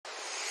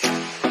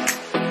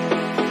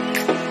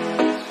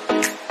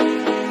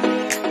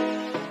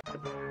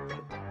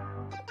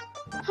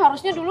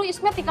Harusnya dulu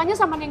Ismet nikahnya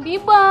sama Neng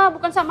Biba,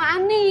 bukan sama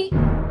Ani.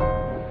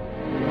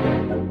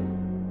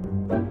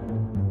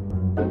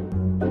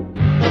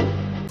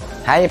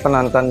 Hai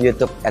penonton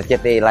YouTube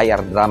RCTI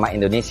Layar Drama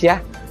Indonesia,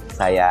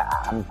 saya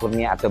Aan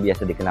Kurnia atau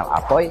biasa dikenal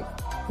Apoy,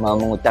 mau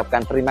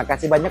mengucapkan terima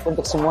kasih banyak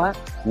untuk semua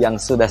yang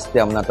sudah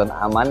setia menonton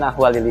Amanah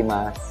Wali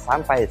 5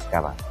 sampai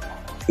sekarang.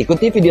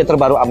 Ikuti video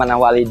terbaru Amanah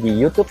Wali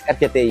di YouTube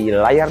RCTI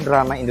Layar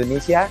Drama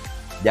Indonesia.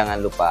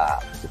 Jangan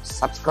lupa untuk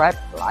subscribe,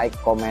 like,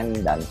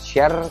 komen, dan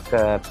share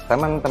ke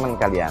teman-teman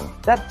kalian.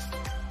 Dan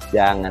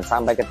jangan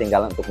sampai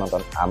ketinggalan untuk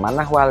nonton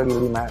Amanah Wali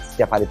 5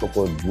 setiap hari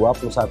pukul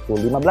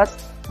 21.15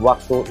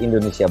 waktu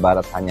Indonesia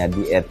Barat hanya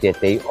di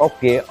RCTI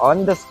Oke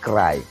on the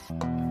Sky.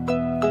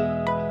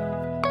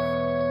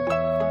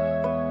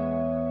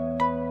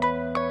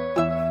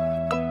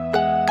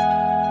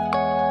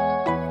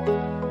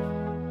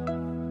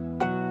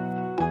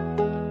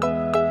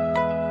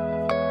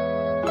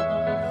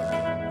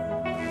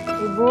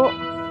 Ibu,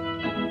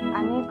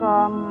 Ani ke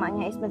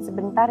emaknya Ismet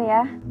sebentar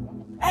ya.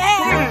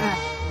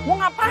 Mau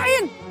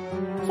ngapain?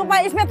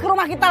 Supaya Ismet ke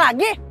rumah kita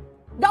lagi?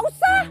 Gak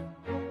usah.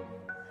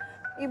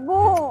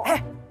 Ibu.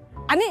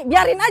 Ani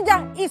biarin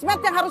aja. Ismet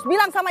yang harus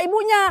bilang sama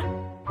ibunya.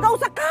 Gak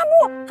usah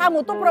kamu. Kamu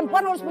tuh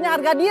perempuan harus punya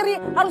harga diri.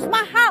 Harus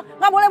mahal.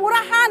 Gak boleh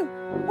murahan.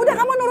 Udah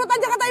kamu nurut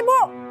aja kata ibu.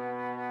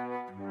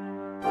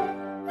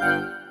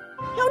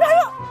 Ya udah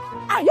yuk.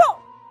 Ayo.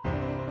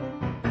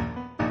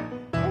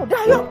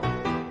 Udah yuk.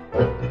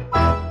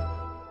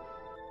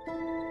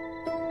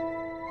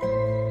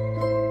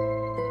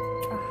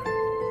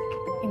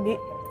 Indi,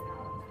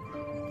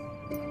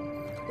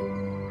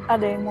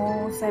 ada yang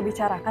mau saya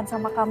bicarakan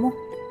sama kamu.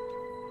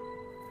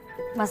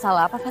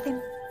 Masalah apa, Fatin?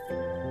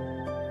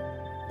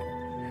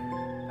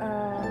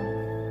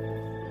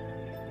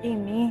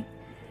 Ini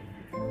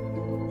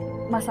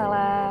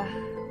masalah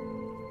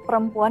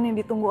perempuan yang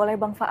ditunggu oleh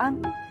Bang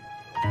Faank.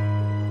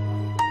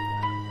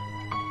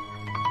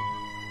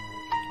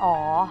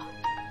 Oh,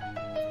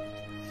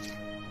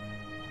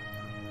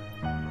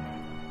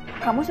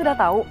 Kamu sudah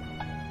tahu?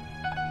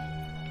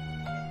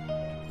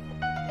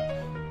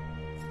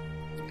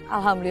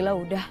 alhamdulillah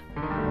udah.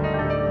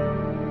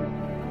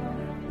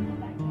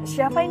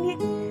 Siapa ini?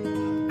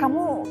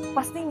 Kamu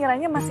pasti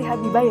ngiranya masih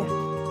Habibah ya?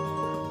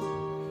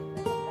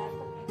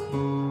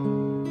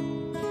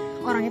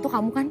 Orang itu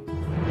kamu kan?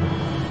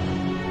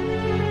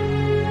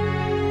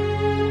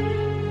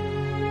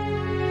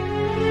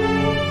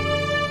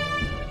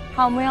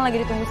 Kamu yang lagi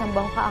ditunggu sama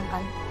Bang Faank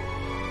kan?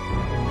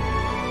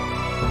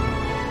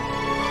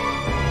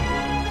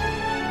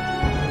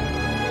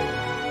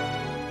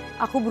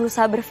 Aku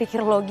berusaha berpikir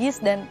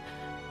logis dan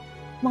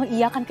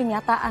mengiyakan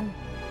kenyataan.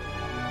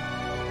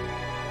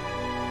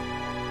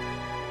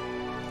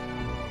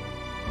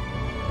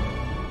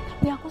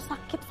 Tapi aku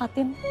sakit,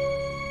 Fatin.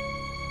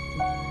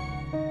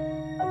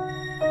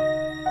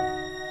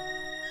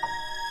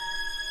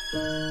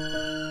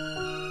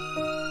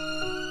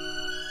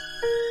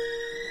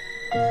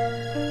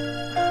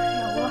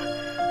 Ya Allah.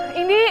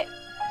 Indi,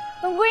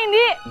 tunggu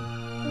Indi.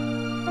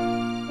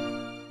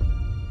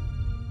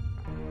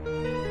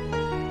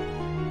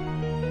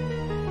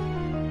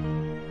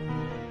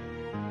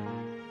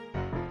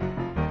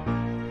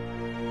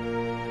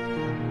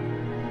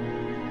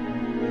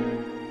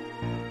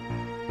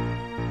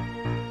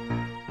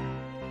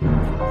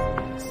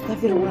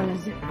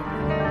 Astagfirullahaladzim.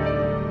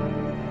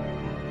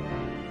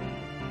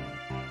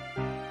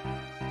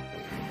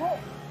 Bu,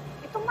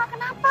 itu Mak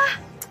kenapa?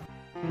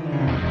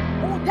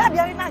 Udah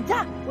biarin aja.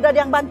 Udah ada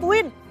yang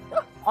bantuin.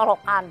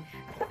 Kolokan.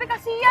 Tapi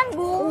kasihan,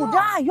 Bu.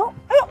 Udah ayo.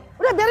 Ayo.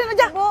 Udah biarin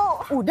aja. Bu.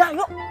 Udah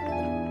yuk.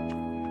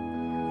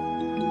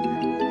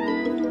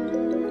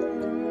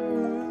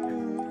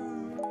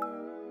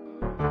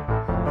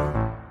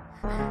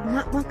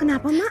 Mak,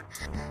 kenapa, Mak?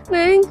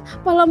 Neng,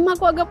 kepala Mak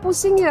kok agak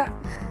pusing ya?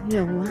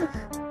 Ya, Mak.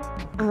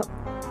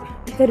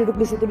 Kita duduk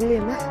di situ dulu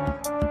ya, Mak.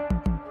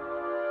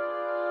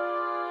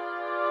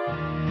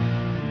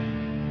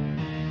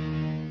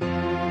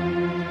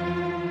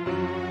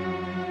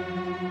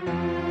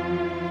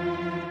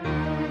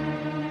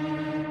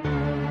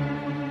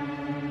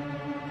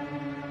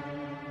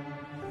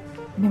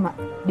 Ini, Mak,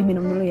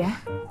 diminum dulu ya.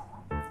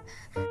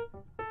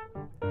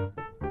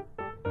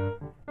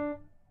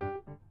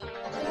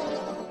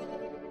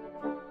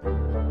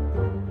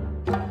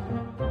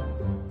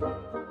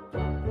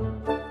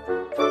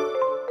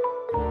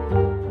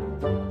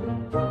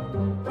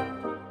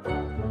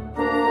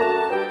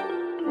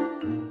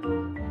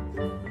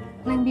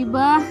 Neng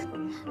Biba,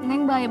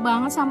 Neng baik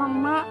banget sama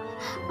emak.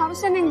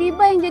 Harusnya Neng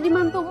Biba yang jadi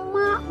mantu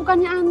emak,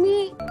 bukannya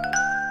Ani.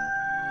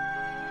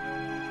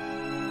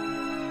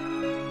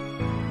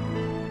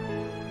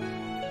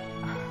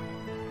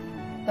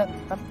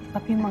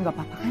 Tapi emang gak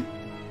apa-apa kan?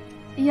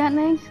 Iya,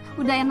 Neng.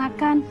 Udah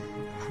enakan.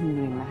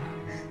 Alhamdulillah.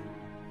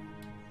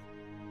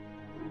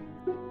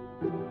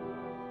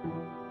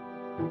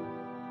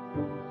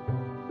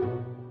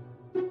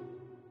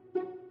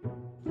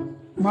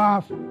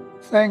 Maaf,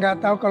 saya nggak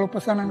tahu kalau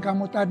pesanan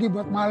kamu tadi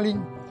buat maling.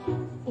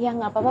 Ya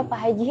nggak apa-apa Pak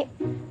Haji.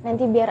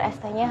 Nanti biar es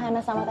tehnya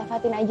Hana sama Teh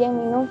Fatin aja yang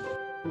minum.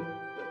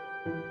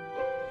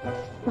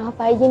 Maaf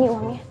aja nih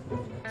uangnya.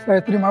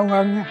 Saya terima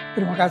uangnya.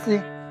 Terima kasih.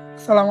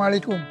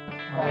 Assalamualaikum.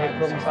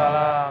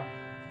 Waalaikumsalam.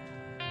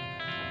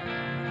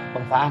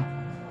 Bang Faank,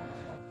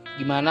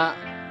 gimana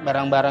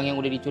barang-barang yang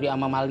udah dicuri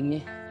sama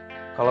malingnya?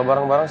 Kalau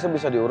barang-barang sih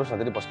bisa diurus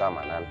nanti di pos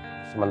keamanan.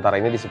 Sementara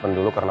ini disimpan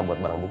dulu karena buat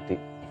barang bukti.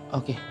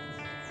 Oke.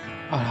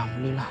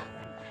 Alhamdulillah.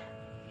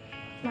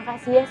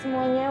 Makasih ya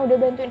semuanya udah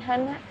bantuin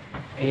Hana.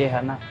 Iya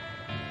Hana.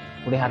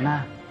 Udah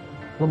Hana,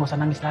 lu gak usah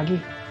nangis lagi.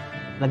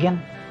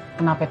 Lagian,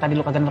 kenapa tadi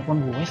lu kagak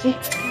nelfon gue sih?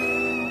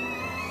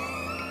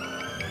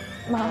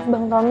 Maaf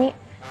Bang Tomie,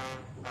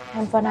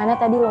 handphone Hana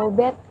tadi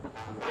lowbat.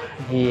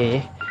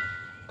 Iya,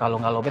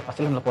 kalau nggak lowbat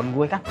pasti lu nelfon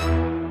gue kan?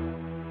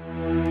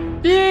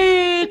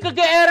 Ih,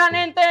 kegeeran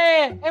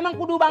ente. Emang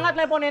kudu banget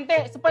telepon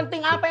ente.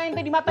 Sepenting apa ente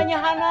di matanya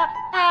Hana?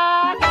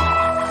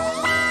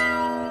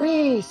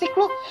 Risik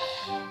lu.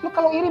 Lu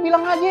kalau iri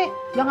bilang aja.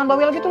 Jangan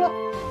bawel gitu lo.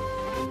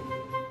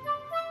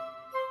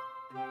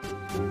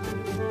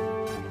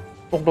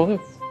 Dong.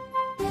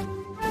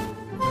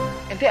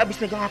 Ente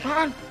abis megang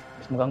apaan?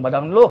 Abis megang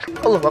badan lu.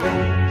 Allah Akbar.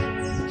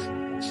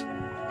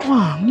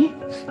 Wangi.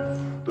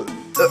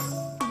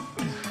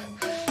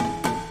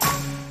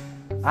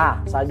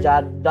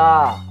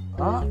 Sajadah.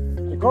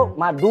 Kok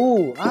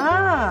madu?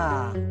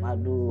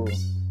 Madu.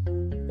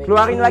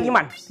 Keluarin lagi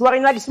man,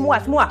 keluarin lagi semua.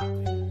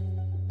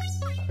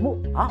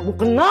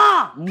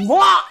 Mukena,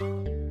 mbak.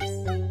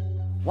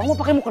 Wang mau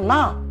pakai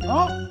mukena?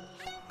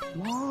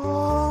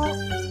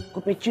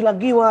 Kepeci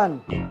lagi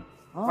Wan.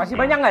 Masih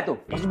banyak nggak tuh?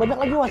 Masih banyak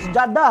lagi Wan,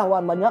 sejadah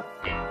Wan banyak.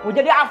 Mau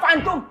jadi apa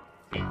antum?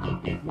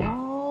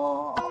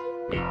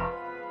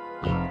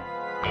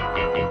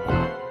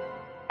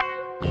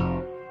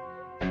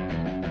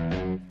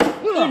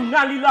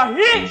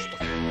 Innalillahi.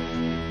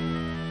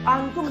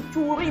 Antum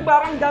curi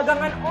barang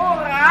dagangan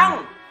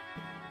orang.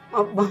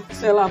 Maaf bang,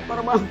 saya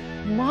lapar bang.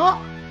 Mak,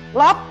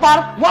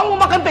 lapar? Wang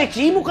mau makan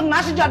peci, mau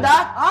kena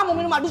sejadah? Mau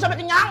minum madu sampai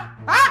kenyang?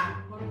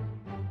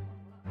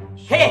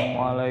 Hei.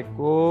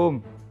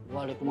 Assalamualaikum.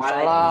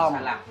 Waalaikumsalam.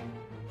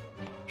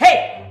 Hei,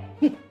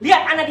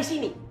 lihat anak di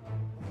sini.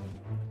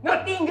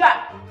 Ngerti nggak?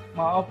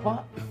 Maaf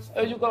Pak,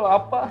 saya juga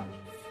lapar.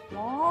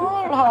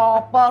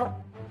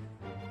 Lapar.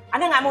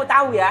 Anda nggak mau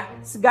tahu ya,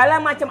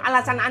 segala macam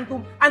alasan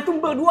antum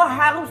berdua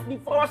harus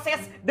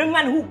diproses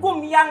dengan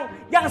hukum yang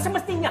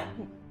semestinya.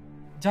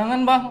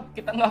 Jangan bang,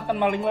 kita nggak akan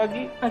maling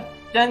lagi.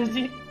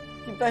 Janji.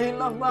 Kita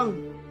hilang bang.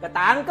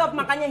 Ketangkep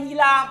makanya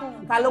hilang.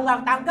 Kalau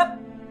nggak tangkep,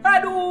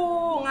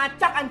 aduh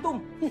ngacak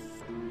antum.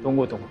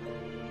 Tunggu.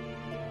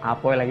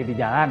 Apoy lagi di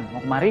jalan,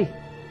 mau kemari.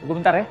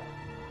 Tunggu bentar ya.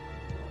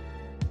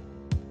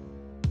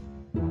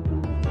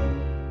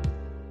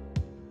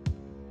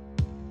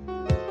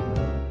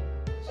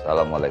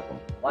 Assalamualaikum.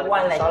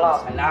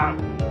 Waalaikumsalam.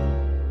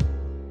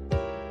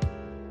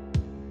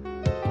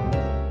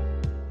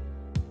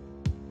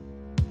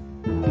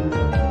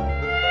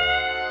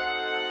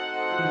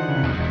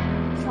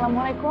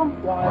 Assalamualaikum.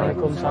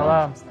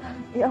 Waalaikumsalam.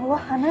 Ya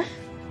Allah, Hana.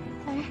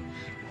 Teh,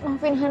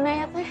 maafin Hana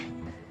ya Teh.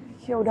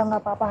 Ya udah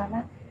nggak apa-apa,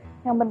 Hana.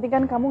 Yang penting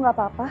kan kamu nggak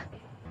apa-apa.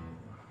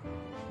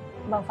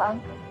 Bang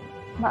Faank,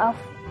 maaf.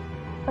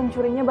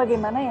 Pencurinya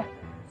bagaimana ya?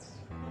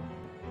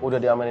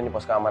 Udah diamanin di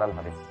pos keamanan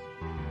Farid.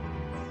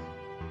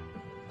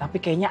 Tapi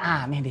kayaknya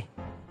aneh deh.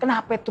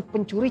 Kenapa tuh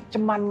pencuri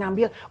cuman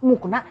ngambil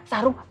mukena,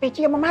 sarung,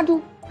 peci sama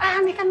madu?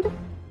 Aneh kan tuh.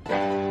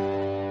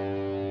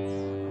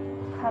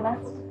 Hana,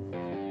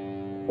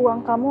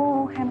 uang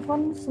kamu,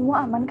 handphone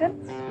semua aman kan?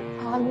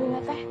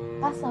 Alhamdulillah Teh,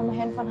 tas sama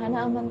handphone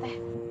Hana aman Teh.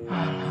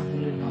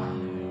 Alhamdulillah.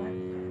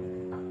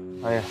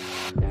 Ya,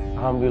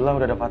 alhamdulillah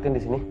udah dapatin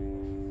di sini.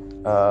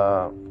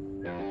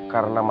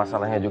 Karena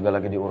masalahnya juga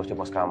lagi diurus di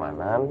pos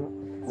keamanan,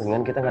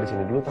 mendingan kita nggak di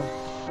sini dulu toh.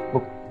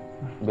 Buk,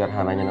 biar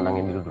Hananya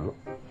nenangin dulu.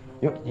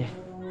 Yuk.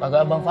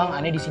 Kagak Bang Faank,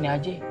 aneh di sini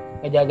aja.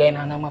 Ngejagain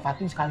Hana sama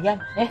Fatin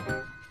sekalian.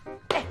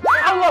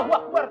 Allahu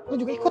Akbar, lu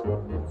juga ikut.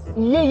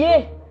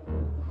 Iya.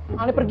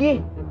 Aneh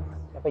pergi.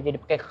 Sampai jadi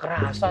pakai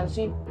kekerasan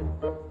sih.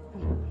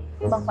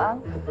 Bang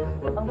Faank,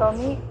 Bang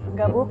Tomie,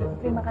 Gabuk,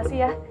 terima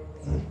kasih ya.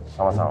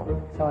 Sama-sama.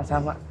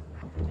 Sama-sama.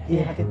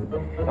 Iya, Fatin.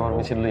 Kita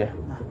permisi dulu ya.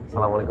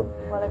 Assalamualaikum.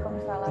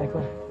 Waalaikumsalam.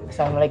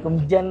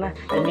 Assalamualaikum Jannah.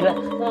 Jamila.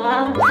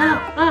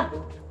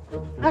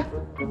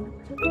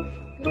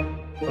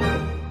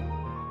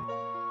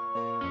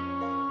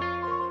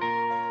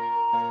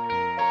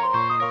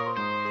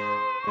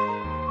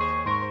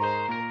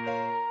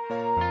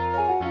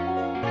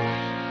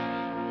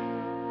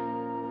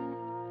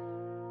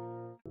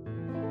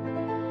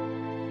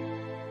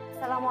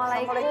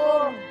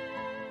 Assalamualaikum.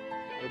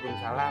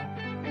 Waalaikumsalam.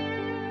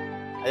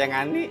 Ayang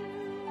Ani,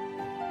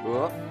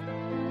 Bu.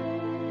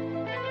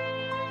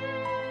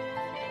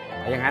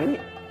 Ayang Ani,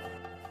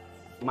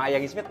 Mak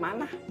Ayang Ismet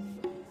mana?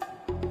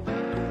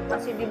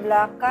 Masih di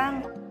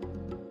belakang.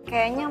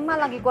 Kayaknya Mak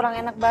lagi kurang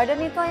enak badan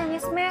itu Ayang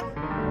Ismet.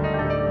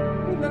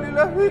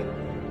 Innalillahi.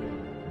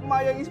 Mak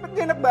Ayang Ismet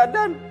gak enak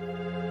badan.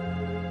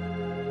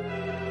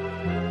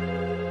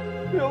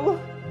 Ya Allah.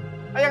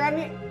 Ayang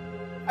Ani,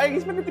 Ayang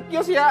Ismet nitip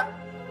kios ya.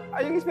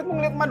 Ayang Ismet mau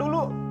ngeliat Mak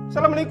dulu.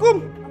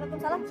 Assalamualaikum.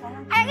 Waalaikumsalam.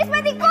 Ayang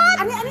Ismet ikut.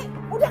 Ani,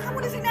 udah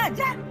kamu di sini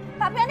aja.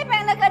 Tapi Ani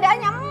pengen lihat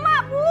keadaannya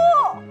emak, Bu.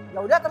 Ya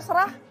udah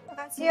terserah.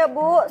 Makasih ya,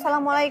 Bu.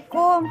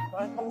 Assalamualaikum.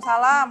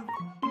 Waalaikumsalam.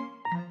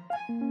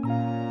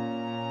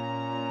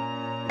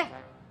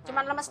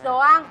 Cuman lemes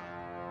doang.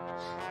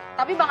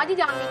 Tapi Bang Haji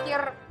jangan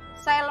mikir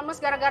saya lemes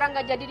gara-gara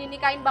nggak jadi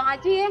dinikahin Bang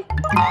Haji ya.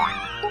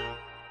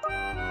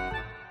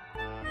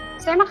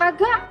 Saya mah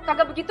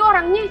kagak begitu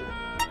orangnya.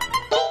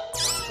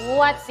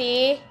 Kuat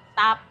sih,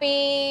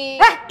 tapi...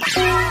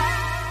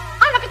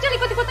 Anak kecil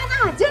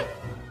ikut-ikutan aja.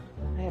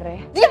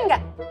 Rere. Diam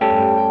nggak?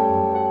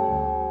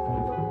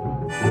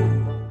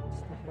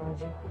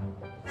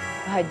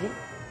 Pak Haji,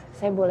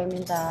 saya boleh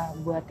minta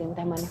buatin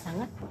teh manis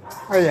hangat?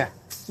 Oh iya,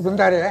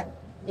 sebentar ya.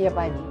 Iya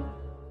Pak Haji.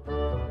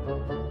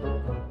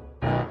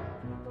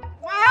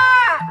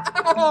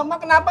 Mak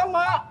kenapa,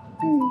 Mak?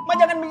 Mak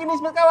jangan bikin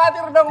Ismet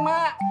khawatir dong,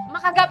 Mak.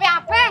 Mak kagak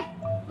apa-apa.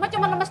 Mak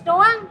cuma lemes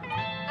doang.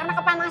 Karena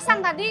kepanasan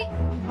tadi.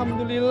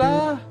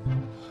 Alhamdulillah.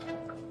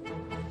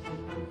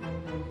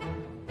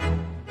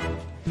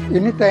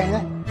 Ini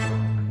tehnya.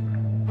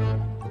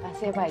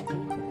 Makasih ya Pak Haji.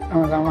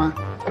 Sama-sama.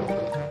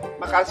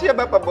 Makasih ya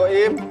Bapak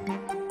Boim.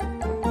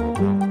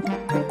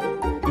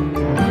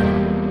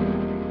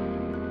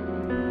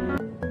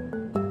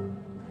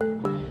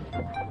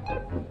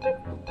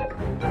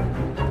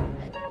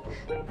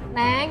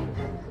 Neng,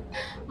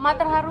 Mak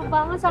terharu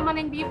banget sama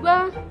Neng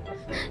Biba.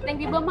 Neng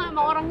Biba mah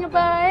emang orangnya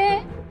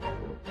baik.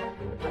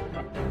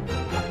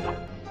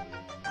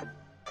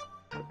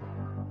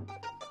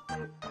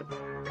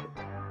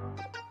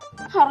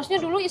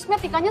 Harusnya dulu Ismet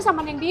nikahnya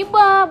sama Neng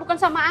Biba, bukan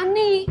sama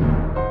Ani.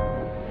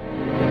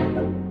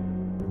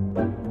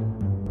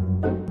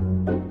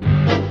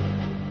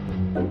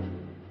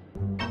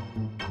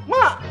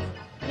 Mak,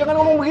 jangan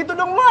ngomong begitu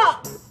dong,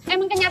 Mak.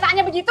 Emang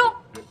kenyataannya begitu?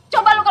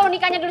 Coba lu kalau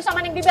nikahnya dulu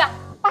sama Neng Biba,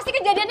 pasti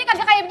kejadiannya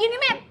kagak kayak begini,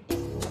 Met.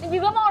 Neng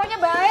Biba mah orangnya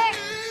baik.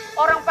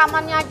 Orang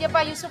pamannya aja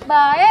Pak Yusuf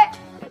baik.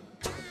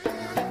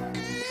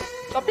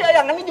 Tapi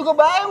ayang ini juga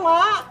baik,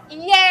 Mak.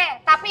 Iya,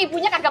 tapi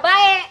ibunya kagak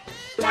baik.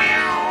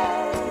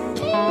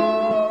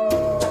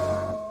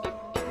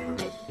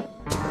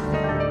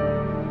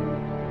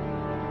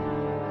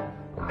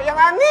 Ayang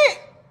Ani.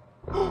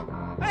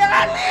 Ayang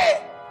Ani.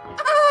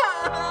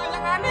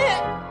 Ayang Ani.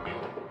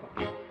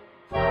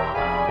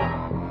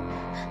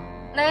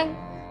 Neng,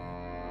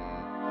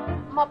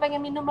 mau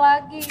pengen minum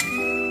lagi.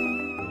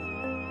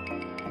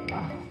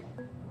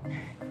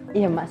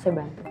 Iya Mak, saya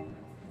bantu.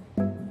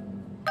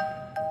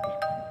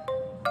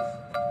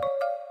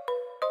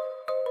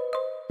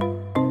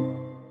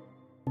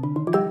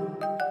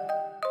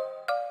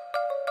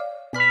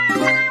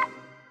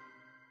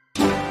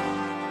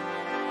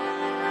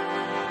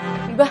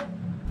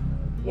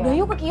 Udah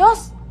yuk ke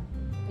kios.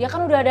 Dia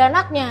kan udah ada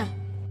anaknya.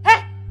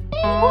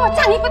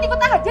 Bocah ikut-ikut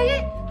aja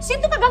ya.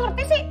 Situ kagak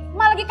ngerti sih.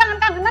 Malah lagi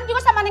kangen-kangenan juga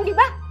sama Neng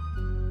Biba.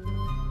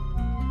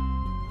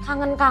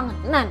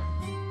 Kangen-kangenan?